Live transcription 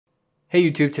Hey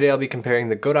YouTube, today I'll be comparing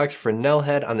the Godox Fresnel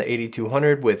head on the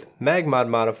AD200 with Magmod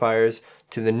modifiers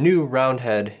to the new round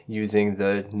head using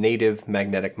the native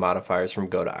magnetic modifiers from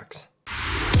Godox.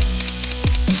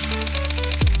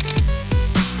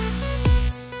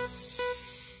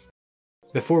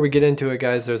 Before we get into it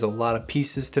guys, there's a lot of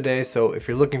pieces today, so if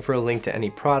you're looking for a link to any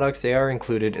products, they are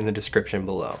included in the description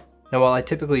below. Now while I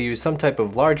typically use some type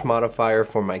of large modifier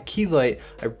for my key light,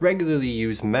 I regularly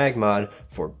use Magmod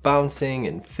for bouncing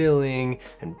and filling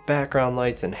and background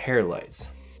lights and hair lights.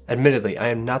 Admittedly, I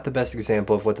am not the best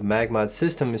example of what the Magmod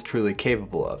system is truly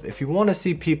capable of. If you want to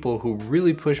see people who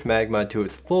really push Magmod to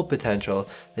its full potential,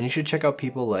 then you should check out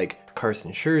people like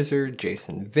Carson Scherzer,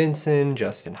 Jason Vincent,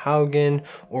 Justin Haugen,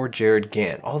 or Jared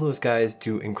Gant. All those guys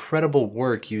do incredible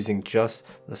work using just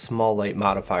the small light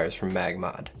modifiers from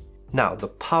Magmod. Now, the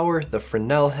power, the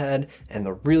Fresnel head, and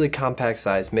the really compact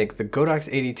size make the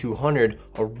Godox AD200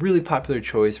 a really popular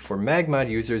choice for Magmod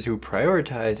users who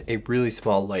prioritize a really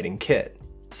small lighting kit.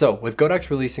 So, with Godox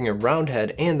releasing a round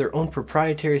head and their own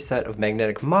proprietary set of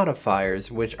magnetic modifiers,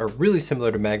 which are really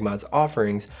similar to Magmod's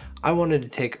offerings, I wanted to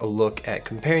take a look at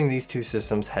comparing these two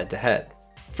systems head to head.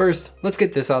 First, let's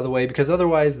get this out of the way because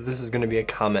otherwise this is going to be a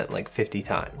comment like 50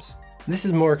 times. This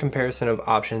is more a comparison of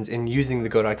options in using the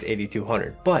Godox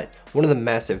AD200, but one of the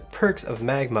massive perks of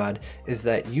Magmod is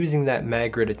that using that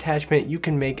mag grid attachment, you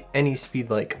can make any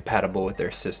speedlight compatible with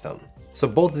their system. So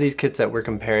both of these kits that we're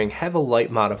comparing have a light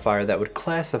modifier that would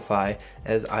classify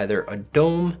as either a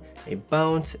dome, a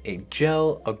bounce, a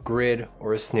gel, a grid,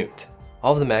 or a snoot.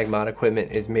 All of the Magmod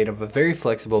equipment is made of a very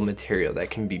flexible material that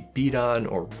can be beat on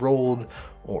or rolled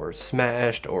or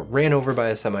smashed or ran over by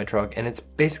a semi-truck, and it's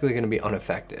basically going to be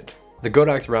unaffected. The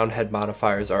Godox round head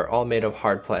modifiers are all made of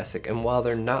hard plastic, and while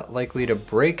they're not likely to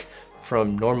break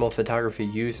from normal photography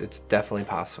use, it's definitely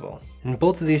possible. And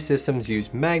both of these systems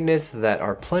use magnets that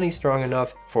are plenty strong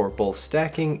enough for both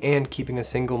stacking and keeping a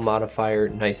single modifier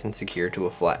nice and secure to a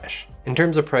flash. In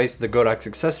terms of price, the Godox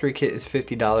accessory kit is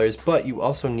 $50, but you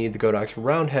also need the Godox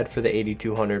round head for the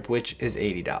AD200, which is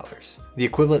 $80. The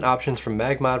equivalent options from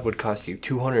Magmod would cost you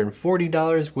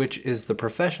 $240, which is the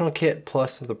professional kit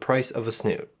plus the price of a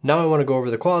snoot. Now I want to go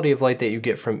over the quality of light that you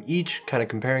get from each, kind of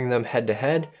comparing them head to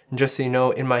head. And just so you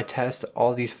know, in my test,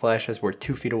 all these flashes were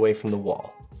 2 feet away from the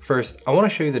wall. First, I want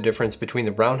to show you the difference between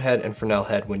the round head and Fresnel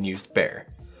head when used bare.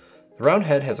 The round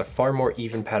head has a far more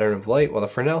even pattern of light, while the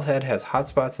Fresnel head has hot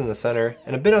spots in the center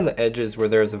and a bit on the edges where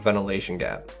there is a ventilation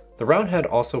gap. The round head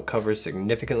also covers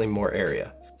significantly more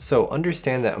area. So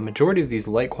understand that a majority of these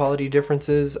light quality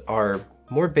differences are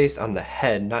more based on the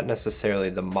head, not necessarily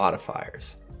the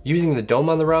modifiers. Using the dome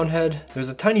on the round head, there's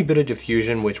a tiny bit of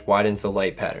diffusion which widens the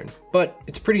light pattern, but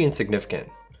it's pretty insignificant.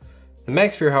 The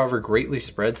MagSphere, however, greatly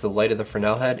spreads the light of the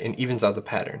Fresnel head and evens out the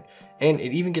pattern, and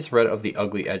it even gets rid of the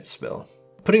ugly edge spill.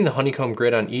 Putting the honeycomb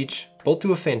grid on each, both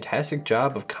do a fantastic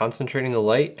job of concentrating the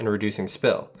light and reducing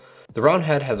spill. The round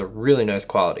head has a really nice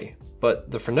quality,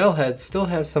 but the Fresnel head still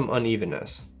has some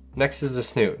unevenness. Next is the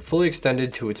snoot, fully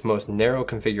extended to its most narrow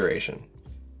configuration.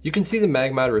 You can see the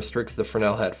Magmod restricts the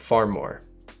Fresnel head far more.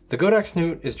 The Godox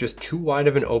snoot is just too wide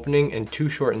of an opening and too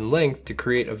short in length to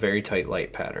create a very tight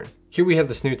light pattern. Here we have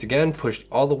the snoots again pushed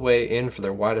all the way in for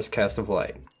their widest cast of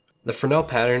light. The Fresnel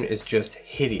pattern is just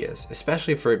hideous,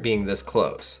 especially for it being this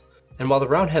close. And while the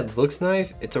round head looks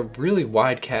nice, it's a really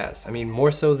wide cast, I mean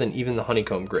more so than even the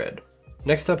honeycomb grid.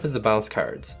 Next up is the bounce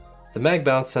cards. The mag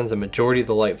bounce sends a majority of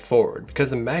the light forward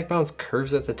because the mag bounce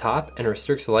curves at the top and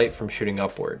restricts light from shooting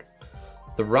upward.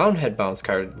 The round head bounce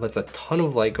card lets a ton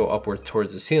of light go upward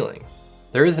towards the ceiling.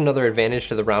 There is another advantage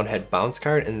to the round head bounce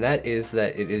card, and that is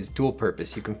that it is dual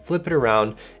purpose. You can flip it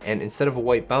around, and instead of a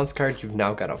white bounce card, you've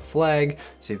now got a flag,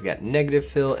 so you've got negative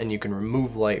fill, and you can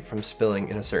remove light from spilling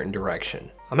in a certain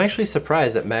direction. I'm actually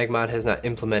surprised that Magmod has not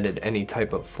implemented any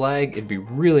type of flag. It'd be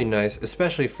really nice,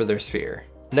 especially for their sphere.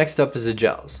 Next up is the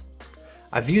gels.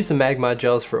 I've used the Magmod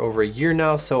gels for over a year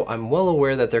now, so I'm well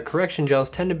aware that their correction gels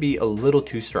tend to be a little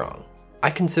too strong. I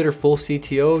consider full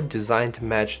CTO designed to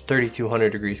match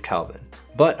 3200 degrees Kelvin,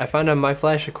 but I found on my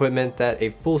flash equipment that a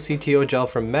full CTO gel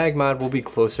from Magmod will be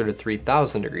closer to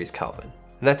 3000 degrees Kelvin.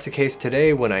 And that's the case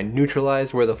today. When I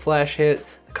neutralized where the flash hit,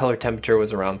 the color temperature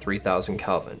was around 3000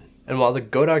 Kelvin. And while the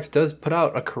Godox does put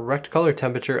out a correct color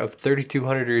temperature of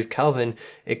 3200 degrees Kelvin,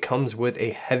 it comes with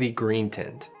a heavy green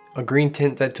tint. A green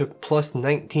tint that took plus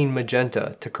 19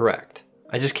 magenta to correct.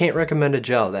 I just can't recommend a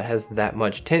gel that has that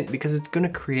much tint because it's going to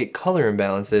create color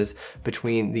imbalances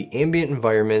between the ambient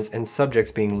environments and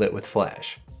subjects being lit with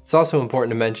flash. It's also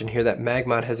important to mention here that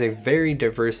Magmod has a very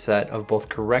diverse set of both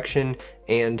correction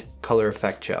and color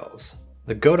effect gels. The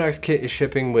The Godox kit is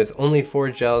shipping with only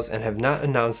 4 gels and have not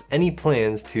announced any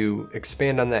plans to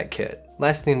expand on that kit.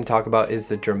 Last thing to talk about is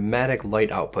the dramatic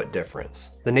light output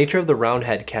difference. The nature of the round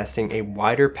head casting a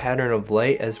wider pattern of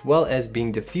light as well as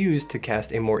being diffused to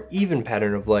cast a more even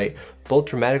pattern of light both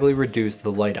dramatically reduce the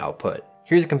light output.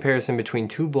 Here's a comparison between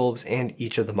 2 bulbs and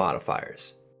each of the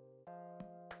modifiers.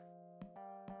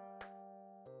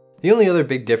 The only other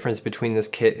big difference between this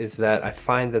kit is that I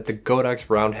find that the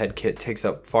Godox round head kit takes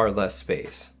up far less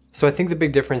space. So I think the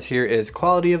big difference here is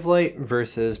quality of light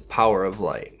versus power of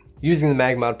light. Using the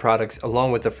Magmod products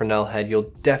along with the Fresnel head,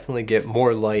 you'll definitely get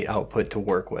more light output to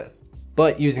work with.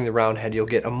 But using the round head, you'll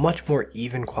get a much more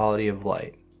even quality of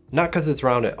light. Not because it's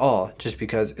round at all, just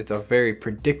because it's a very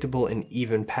predictable and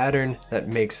even pattern that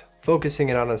makes focusing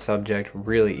it on a subject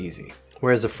really easy.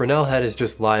 Whereas a Fresnel head is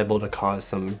just liable to cause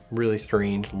some really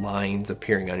strange lines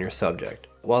appearing on your subject.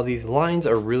 While these lines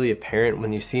are really apparent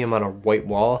when you see them on a white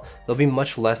wall, they'll be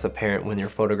much less apparent when you're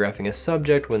photographing a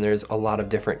subject when there's a lot of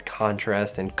different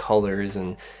contrast and colors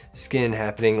and skin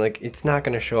happening. Like, it's not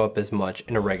going to show up as much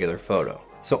in a regular photo.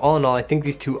 So all in all, I think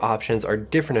these 2 options are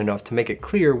different enough to make it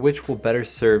clear which will better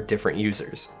serve different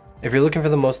users. If you're looking for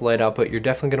the most light output, you're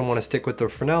definitely going to want to stick with the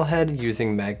Fresnel head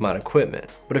using Magmod equipment.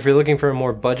 But if you're looking for a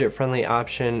more budget-friendly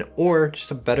option or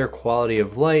just a better quality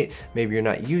of light, maybe you're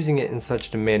not using it in such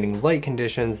demanding light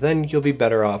conditions, then you'll be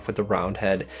better off with the round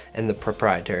head and the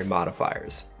proprietary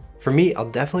modifiers. For me, I'll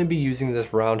definitely be using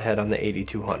this round head on the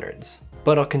AD200s,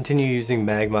 but I'll continue using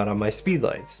Magmod on my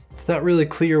speedlights. It's not really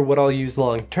clear what I'll use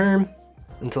long term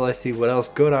until I see what else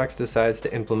Godox decides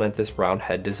to implement this round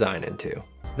head design into.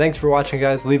 Thanks for watching,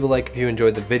 guys. Leave a like if you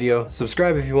enjoyed the video,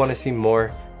 subscribe if you want to see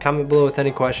more, comment below with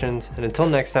any questions, and until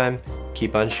next time,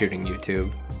 keep on shooting,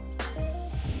 YouTube.